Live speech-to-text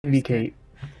Be Kate.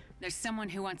 There's someone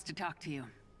who wants to talk to you.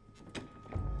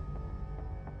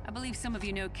 I believe some of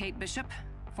you know Kate Bishop,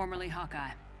 formerly Hawkeye.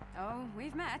 Oh,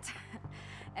 we've met.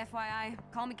 FYI,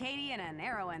 call me Katie and an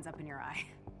arrow ends up in your eye.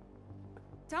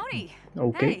 Tony!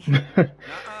 Okay. Hey.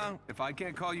 If I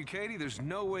can't call you Katie, there's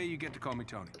no way you get to call me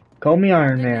Tony. Call me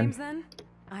Iron Man. Names then?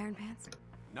 Iron Pants?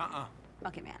 Nuh-uh.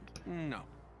 Bucket Man? No.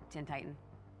 Tin Titan?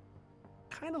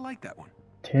 Kinda like that one.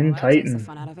 Tin Well, that takes the Titan.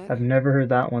 fun out of it. I've never heard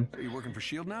that one. Are you working for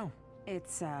S.H.I.E.L.D. now?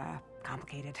 It's,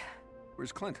 complicated.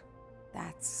 Where's Clint?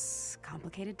 That's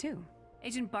complicated too.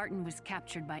 Agent Barton was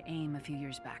captured by AIM a few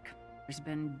years back. There's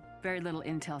been very little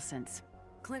intel since.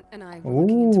 Clint and I were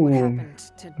looking into what Ooh. happened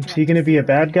to Is he gonna be a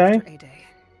bad guy? after A-Day.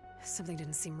 Something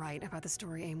didn't seem right about the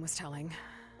story AIM was telling.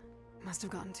 Must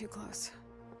have gotten too close.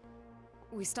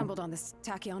 We stumbled on this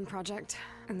Tachyon project,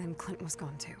 and then Clint was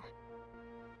gone too.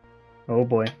 Oh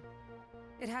boy.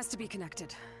 It has to be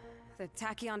connected. The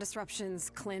Tachyon disruptions,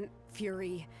 Clint,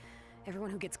 Fury, everyone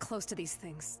who gets close to these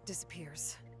things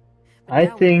disappears. But I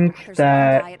now think there's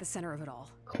that one guy at the center of it all.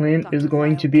 Clint is Dr.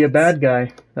 going to Lyle be a Pitts. bad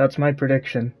guy. That's my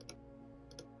prediction.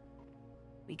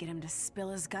 We get him to spill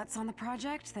his guts on the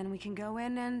project, then we can go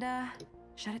in and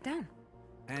shut it down.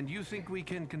 And you think we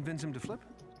can convince him to flip?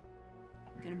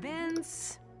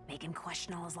 Convince, make him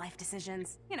question all his life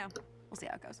decisions. You know, we'll see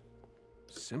how it goes.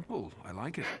 Simple. I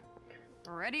like it.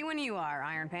 Ready when you are,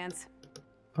 Iron Pants.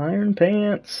 Iron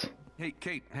Pants. Hey,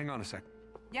 Kate, hang on a sec.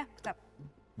 Yeah, stop.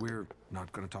 We're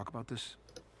not gonna talk about this.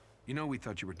 You know we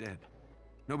thought you were dead.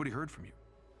 Nobody heard from you.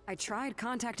 I tried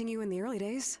contacting you in the early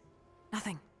days.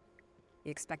 Nothing.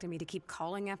 You expected me to keep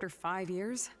calling after 5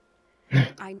 years?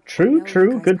 I True, know you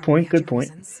true. guys Good probably point, had good your point.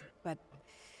 reasons, but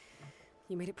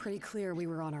you made it pretty clear we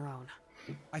were on our own.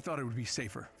 I thought it would be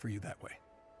safer for you that way.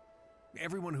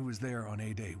 Everyone who was there on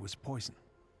A-Day was poison,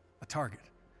 a target.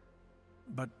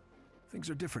 But things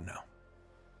are different now.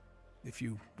 If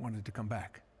you wanted to come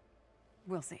back.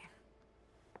 We'll see.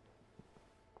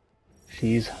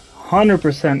 She's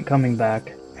 100% coming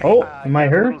back. Oh, am I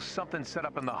her? Something set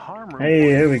up in the harm room.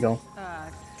 Hey, there we go.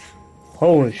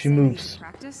 Oh, she moves.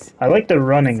 Practice? I like the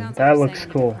running. Sounds like That you're looks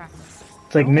saying I need cool. to practice.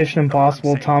 It's like Mission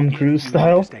Impossible Tom Cruise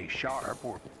style. Stay sharp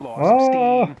or lost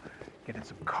Oh. some steam, get in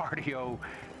some cardio.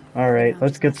 Alright,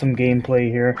 let's get some gameplay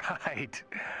here. Right.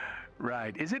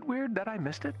 Right. Is it weird that I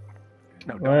missed it?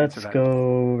 No, don't Let's answer that.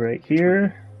 go right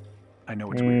here. I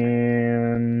know it's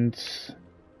weird. And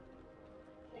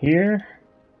here.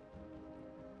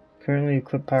 Currently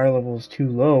equipped power level is too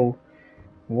low.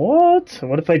 What?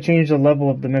 What if I change the level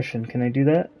of the mission? Can I do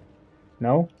that?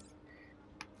 No?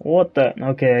 What the?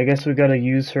 Okay, I guess we gotta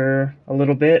use her a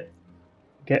little bit.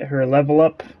 Get her level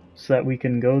up so that we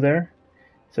can go there.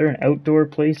 Is there an outdoor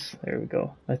place? There we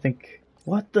go. I think...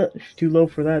 What the? She's too low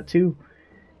for that too.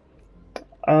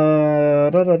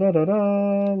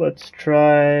 Let's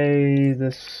try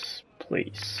this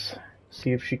place.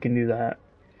 See if she can do that.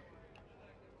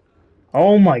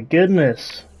 Oh my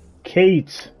goodness.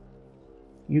 Kate.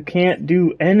 You can't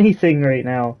do anything right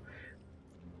now.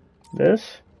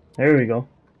 This? There we go.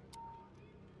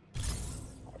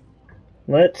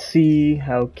 Let's see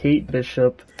how Kate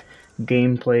Bishop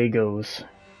gameplay goes.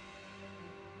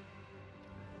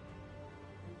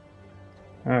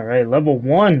 Alright, level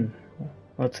 1.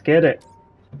 Let's get it.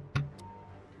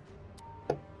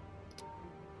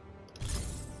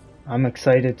 I'm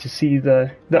excited to see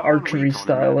the archery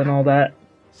style and all that.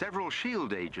 Several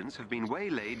S.H.I.E.L.D. agents have been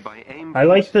waylaid by AIM. I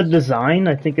like the design.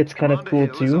 I think it's kind of cool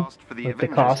Commander Hill too. has asked for the Like the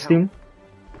Avengers' costume.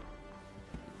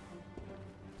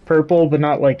 Purple, but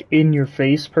not like in your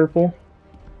face purple.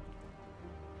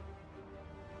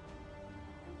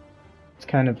 It's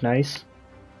kind of nice.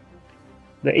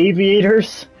 The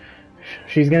aviators.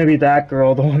 She's gonna be that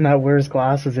girl, the one that wears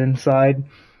glasses inside.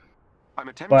 I'm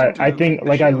attempting But to I think, locate the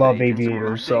like, I S.H.I.E.L.D. love agents and will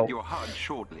aviators, update so... your HUD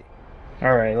shortly.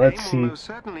 Alright, let's AIM see. will most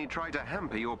certainly try to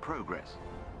hamper your progress.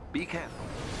 Be careful.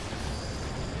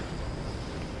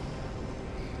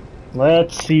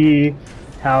 Let's see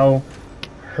how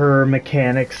her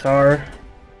mechanics are.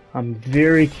 I'm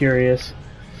very curious.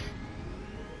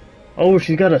 Oh,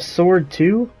 she's got a sword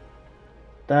too?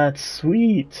 That's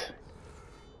sweet.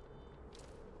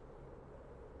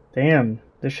 Damn,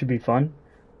 this should be fun.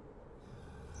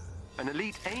 An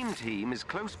elite AIM team is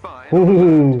close by.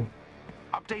 Ooh.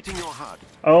 Updating your HUD.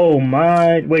 Oh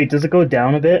my... Wait, does it go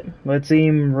down a bit? Let's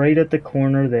aim right at the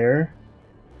corner there.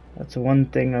 That's one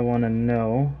thing I want to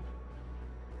know.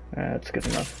 That's good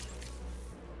enough.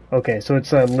 Okay, so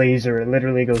it's a laser. It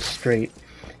literally goes straight.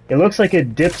 It looks like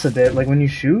it dips a bit, like when you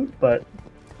shoot, but...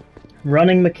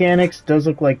 Running mechanics does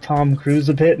look like Tom Cruise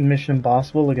a bit in Mission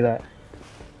Impossible. Look at that.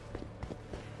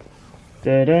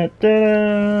 Da da da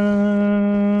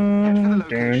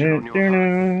Enter the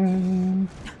location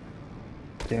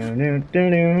on your HUD.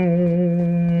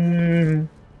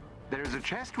 There is a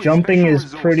chest with Jumping special is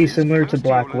pretty resources similar to close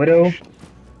Black your Widow. location.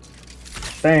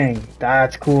 Bang,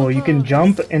 that's cool. You can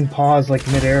jump and pause like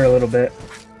mid-air a little bit.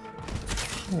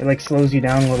 It like slows you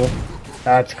down a little.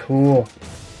 That's cool.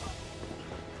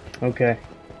 Okay.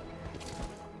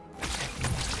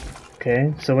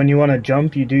 Okay, so when you want to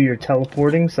jump, you do your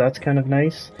teleporting, so that's kind of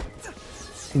nice.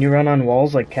 Can you run on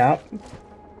walls like Cap?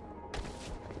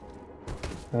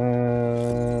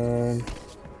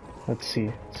 Let's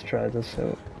see. Let's try this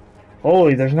out.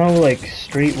 Holy, there's no like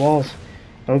straight walls.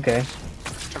 Okay.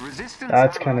 A resistance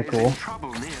That's kinda ally is cool. in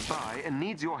trouble nearby and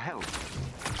needs your help.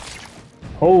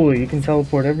 Holy, you can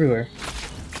teleport everywhere.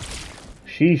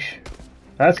 Sheesh.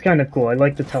 That's kind of cool. I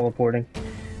like the teleporting.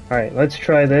 Alright, let's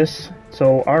try this.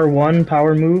 So R1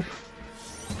 power move.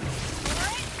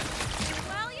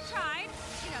 Well, you tried.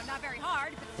 You know, not very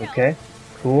hard, but still. Okay,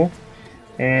 cool.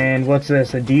 And what's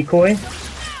this? A decoy?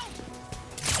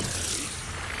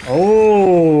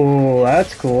 Oh,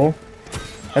 that's cool.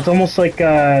 That's almost like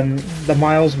the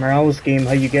Miles Morales game,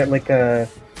 how you get like a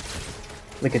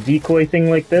decoy thing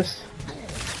like this.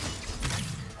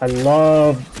 I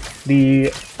love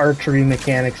the archery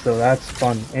mechanics though. That's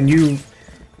fun. And you,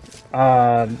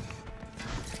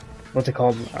 what's it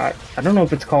called? I don't know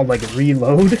if it's called like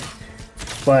reload,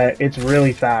 but it's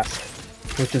really fast,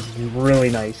 which is really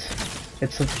nice.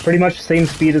 It's pretty much the same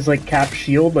speed as like Cap's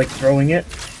shield, like throwing it.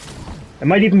 It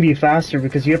might even be faster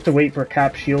because you have to wait for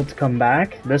Cap's shield to come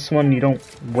back. This one you don't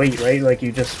wait, right? Like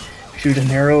you just shoot an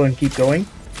arrow and keep going.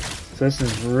 So this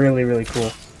is really, really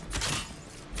cool.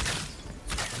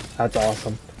 That's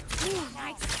awesome.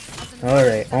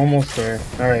 Alright, almost there.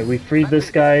 Alright, we freed this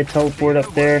guy, teleport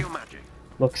up there.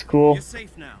 Looks cool.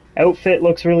 Outfit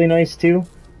looks really nice too.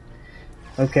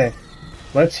 Okay.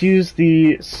 Let's use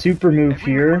the super move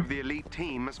here. The elite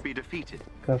team must be defeated.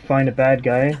 Gotta find a bad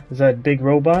guy. Is that a big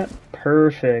robot?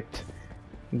 Perfect.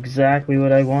 Exactly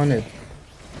what I wanted.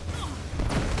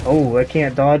 Oh, I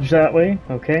can't dodge that way?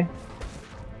 Okay.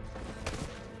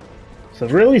 So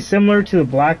really similar to the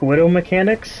Black Widow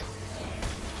mechanics.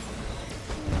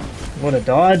 What a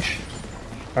dodge.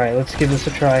 Alright, let's give this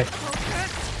a try.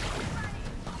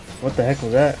 What the heck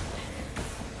was that?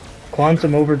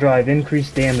 Quantum overdrive,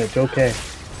 increased damage, okay.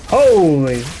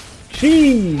 Holy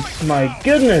jeez, my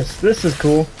goodness, this is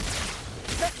cool.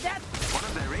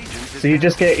 So you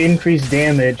just get increased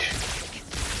damage,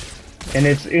 and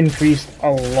it's increased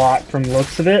a lot from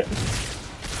looks of it.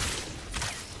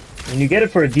 And you get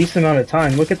it for a decent amount of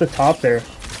time. Look at the top there.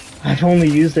 I've only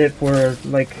used it for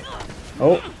like,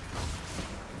 oh,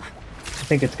 I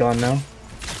think it's gone now.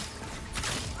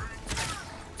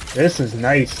 This is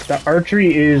nice. The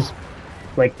archery is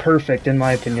like perfect in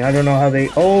my opinion. I don't know how they,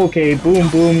 oh, okay, boom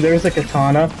boom, there's a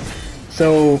katana.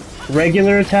 So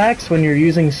regular attacks when you're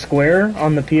using square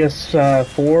on the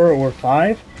PS4 or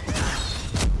 5,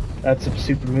 that's a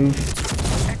super move.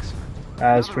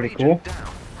 That was pretty cool.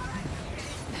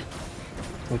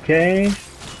 Okay,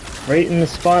 right in the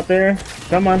spot there.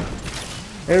 Come on,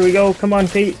 there we go. Come on,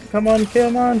 Kate, come on,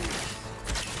 come on.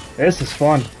 This is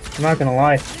fun, I'm not gonna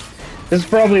lie. This is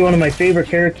probably one of my favorite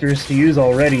characters to use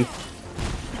already.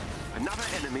 Another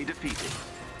enemy defeated.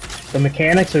 The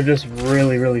mechanics are just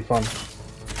really, really fun.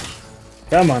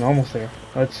 Come on, almost there.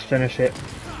 Let's finish it.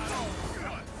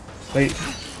 Wait.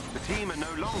 The team are no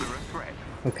longer a threat.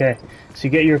 Okay, so you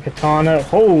get your katana.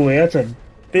 Holy, that's a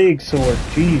big sword.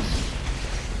 Jeez.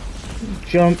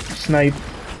 Jump, snipe,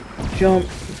 jump.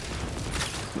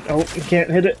 Oh, you can't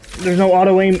hit it. There's no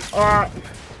auto aim. Ah.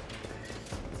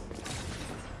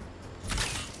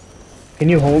 Can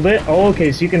you hold it? Oh,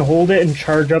 okay, so you can hold it and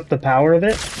charge up the power of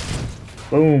it.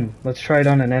 Boom. Let's try it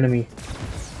on an enemy.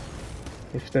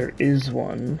 If there is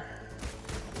one.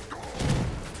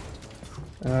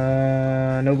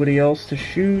 Nobody else to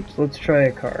shoot. Let's try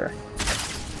a car.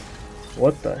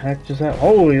 What the heck just happened?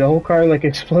 Holy, the whole car like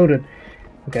exploded.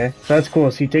 Okay, so that's cool.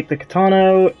 So you take the katana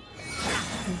out.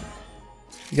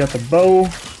 You got the bow.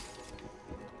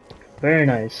 Very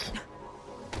nice.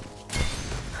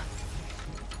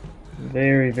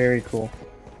 Very, very cool.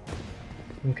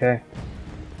 Okay.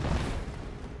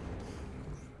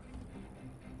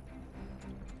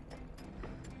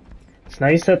 It's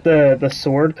nice that the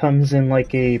sword comes in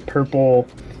like a purple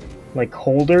like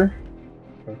holder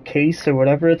or case or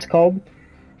whatever it's called.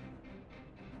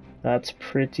 That's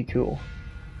pretty cool.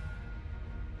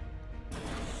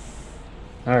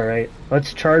 Alright,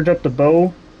 let's charge up the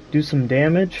bow, do some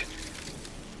damage.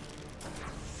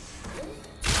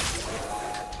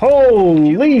 Oh!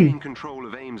 you Holy! gain control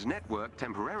of AIM's network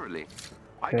temporarily,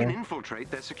 I can Okay.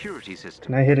 infiltrate their security system.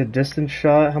 Can I hit a distance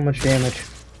shot? How much damage?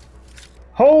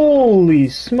 Holy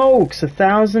smokes!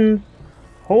 1,000.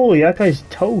 Holy, that guy's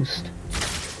toast.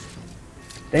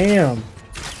 Damn.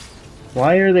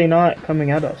 Why are they not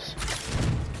coming at us?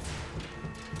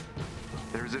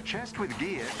 There is a chest with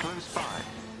gear close by.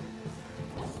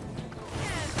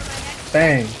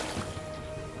 Bang.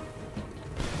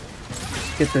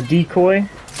 Get the decoy.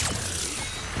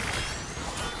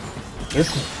 This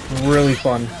is really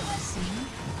fun.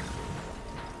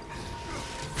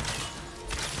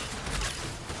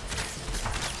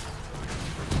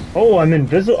 Oh, I'm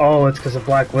invisible. Oh, it's because of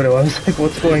Black Widow. I was like,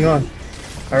 what's going on?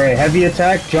 Alright, heavy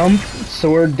attack, jump,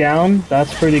 sword down.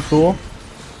 That's pretty cool.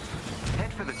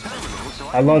 Head for the terminal so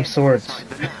I love can get swords. inside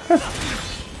the lab.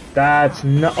 That's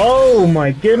no. Oh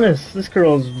my goodness, this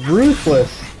girl's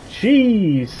ruthless.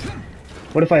 Jeez.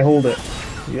 What if I hold it?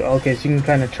 Okay, so you can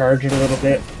kind of charge it a little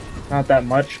bit. Not that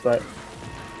much, but.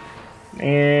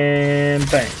 And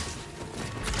bang.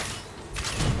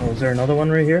 Oh, is there another one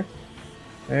right here?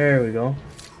 There we go.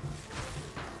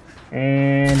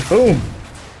 And boom.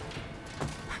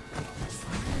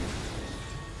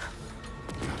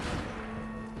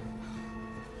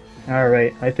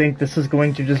 Alright, I think this is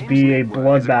going to just be a AIM's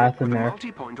network is bloodbath equipped in with a there.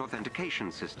 multi-point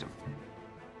authentication system.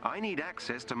 I need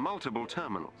access to multiple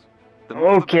terminals. The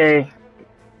more the Okay.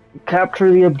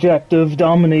 Capture the objective,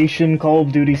 domination, Call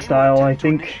of Duty better. AIM will style, I attempt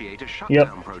to think. initiate a shutdown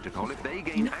Yep. protocol if they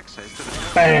gain access to the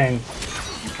terminal. Bang!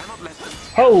 You cannot let them.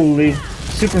 Holy!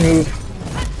 Super move.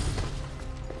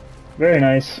 Very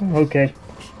nice. Okay.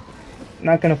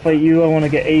 Not gonna fight you, I wanna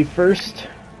get A first.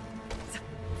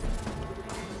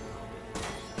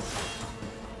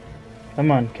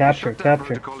 Come on, capture, Shutdown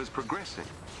capture. protocol is progressing.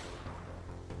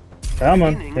 Come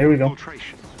on, Beginning there we go.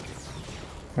 infiltration.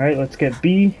 Alright, let's get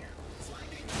B.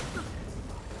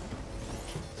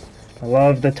 I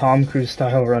love the Tom Cruise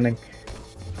style running.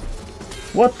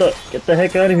 What the? Get the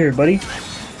heck out of here, buddy.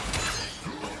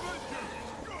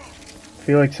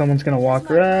 Feel like someone's gonna walk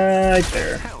right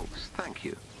there. Helps, thank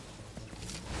you.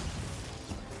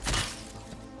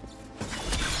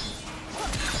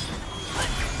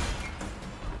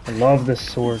 I love this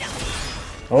sword.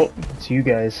 Oh, it's you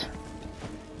guys.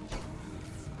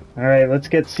 Alright, let's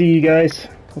get C, you guys.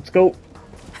 Let's go.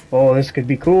 Oh, this could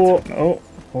be cool. Oh,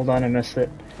 hold on, I missed it.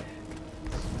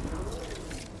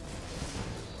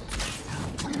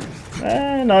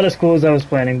 Not as cool as I was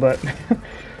planning, but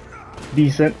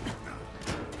decent.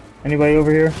 Anybody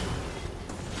over here?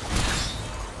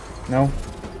 No?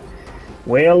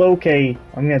 Well, okay.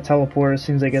 I'm gonna teleport as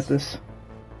soon as I get this.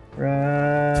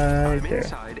 Right I'm there.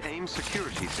 inside AIM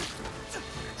security system.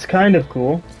 It's kind of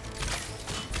cool.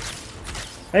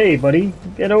 Hey, buddy,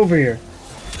 get over here.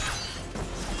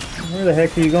 Where the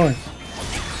heck are you going?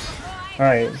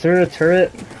 Alright, is there a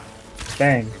turret?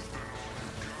 Bang.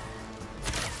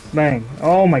 Bang.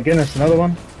 Oh my goodness, another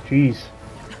one? Jeez.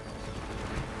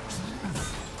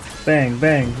 Bang,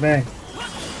 bang, bang.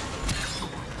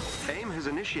 AIM has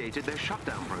initiated their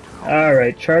shutdown protocol.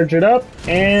 Alright, charge it up,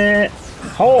 and...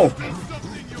 Hulk!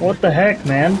 What the heck,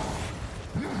 man?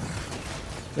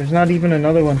 There's not even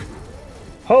another one.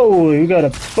 Holy, we got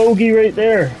a bogey right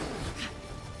there.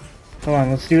 Come on,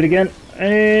 let's do it again.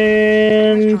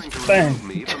 And... Trying to Bang. remove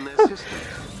me from their system.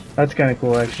 That's kind of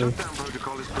cool, The actually. shutdown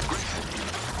protocol is progressing.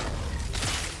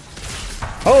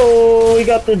 Oh, we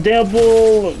got the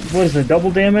double... What is it, double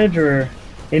damage or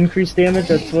increased damage?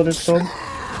 That's what it's called.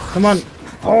 Come on.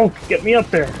 Hulk, get me up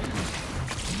there.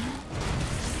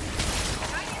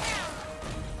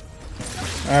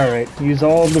 Alright, use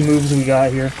all of the moves we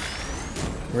got here.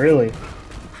 Really?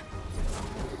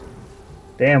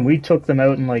 Damn, we took them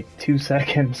out in like 2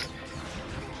 seconds.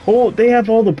 Oh, they have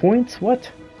all the points?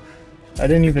 What? I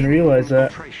didn't even realize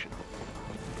that. Infiltration.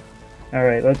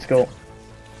 Alright, let's go.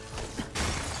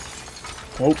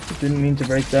 Oh, didn't mean to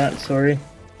break that, sorry.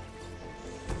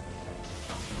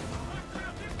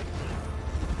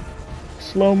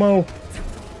 Slow-mo.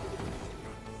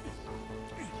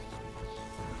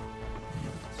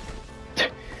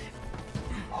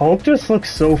 Hulk just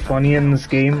looks so funny in this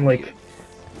game, like...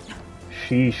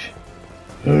 Sheesh.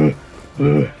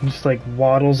 Just like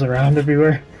waddles around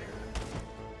everywhere.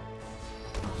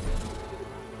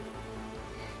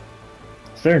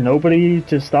 Is there nobody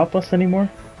to stop us anymore?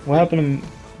 What happened to...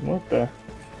 What the...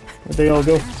 Where'd they all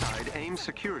go? Inside AIM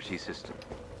security system.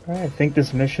 I think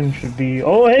this mission should be...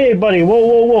 Oh, hey, buddy! Whoa,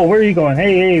 whoa, whoa! Where are you going?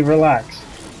 Hey, hey, relax.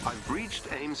 I've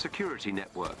breached AIM security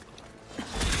network.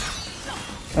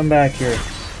 Come back here.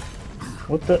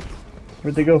 What the...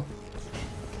 Where'd they go?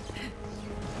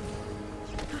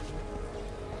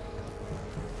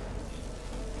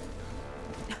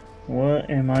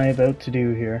 am I about to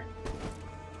do here?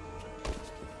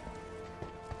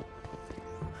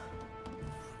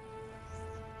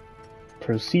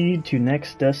 Proceed to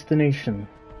next destination.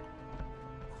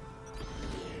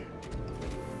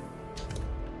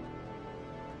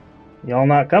 Y'all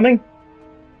not coming?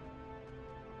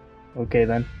 Okay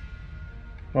then.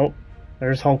 Oh,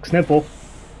 there's Hulk's nipple.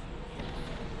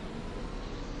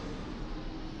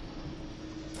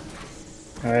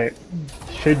 Alright,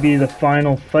 should be the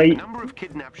final A fight. number of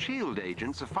kidnapped SHIELD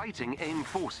agents are fighting AIM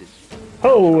forces.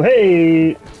 Oh,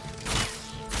 hey!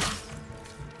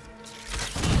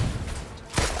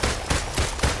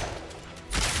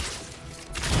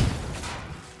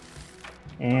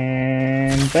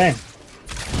 And bang.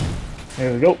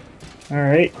 There we go.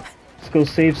 Alright, let's go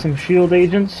save some SHIELD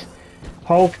agents.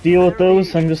 Hulk, deal with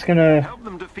those. I'm just gonna Help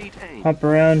them defeat AIM. hop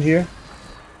around here.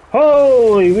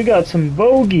 Holy, we got some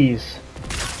bogeys.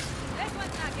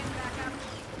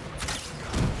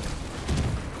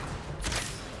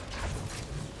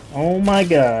 Oh my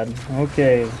god.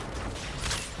 Okay.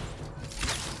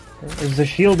 Is the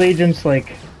SHIELD agents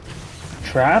like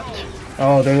trapped?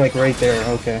 Oh, they're like right there.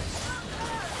 Okay.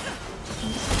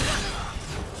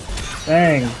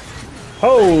 Bang.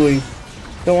 Holy.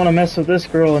 Don't want to mess with this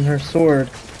girl and her sword.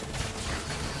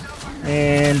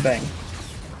 And bang.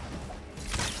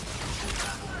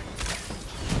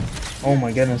 Oh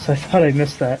my goodness, I thought I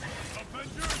missed that.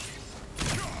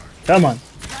 Come on.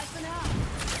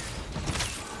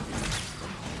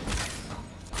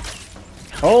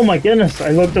 Oh my goodness, I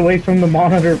looked away from the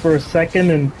monitor for a second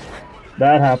and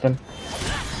that happened.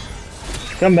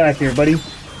 Come back here, buddy.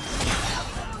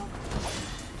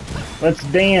 Let's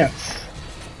dance.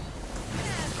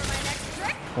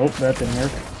 Oh, that didn't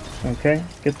work. Okay,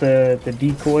 get the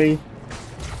decoy.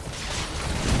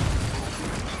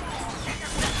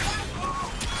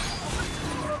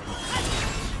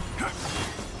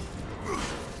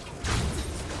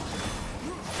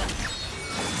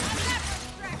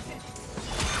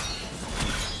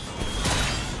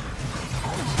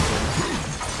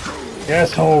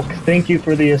 Yes, Hulk, thank you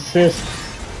for the assist.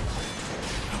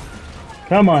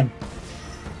 Come on.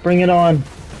 Bring it on.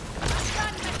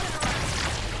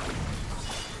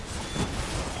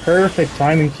 Perfect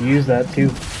timing to use that too.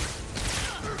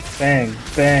 Bang,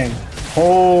 bang.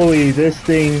 Holy, this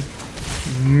thing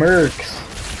murks.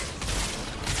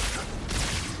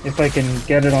 If I can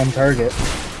get it on target.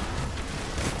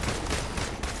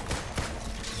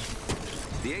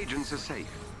 The agents are safe.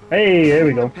 Hey, there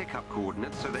we go. Pickup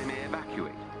coordinates so they may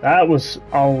evacuate. That was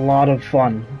a lot of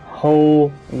fun.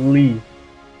 Holy.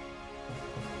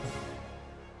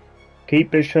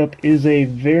 Kate Bishop is a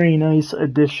very nice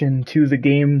addition to the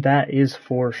game, that is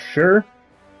for sure.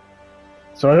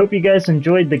 So I hope you guys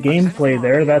enjoyed the gameplay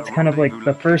there. That's kind of like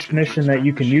the first mission that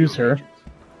you can use her.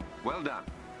 Well done.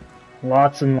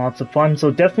 Lots and lots of fun.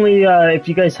 So definitely, if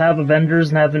you guys have Avengers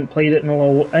and haven't played it in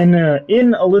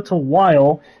a little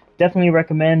while, definitely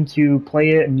recommend to play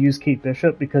it and use Kate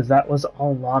Bishop because that was a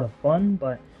lot of fun.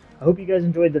 But I hope you guys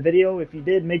enjoyed the video. If you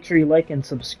did, make sure you like and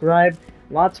subscribe.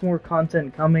 Lots more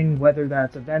content coming, whether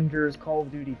that's Avengers, Call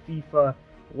of Duty, FIFA,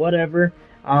 whatever.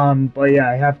 But yeah,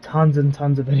 I have tons and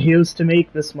tons of videos to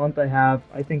make this month. I have,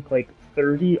 I think, like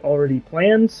 30 already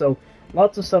planned. So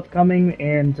lots of stuff coming.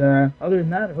 And other than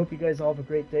that, I hope you guys all have a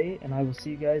great day. And I will see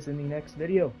you guys in the next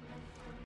video.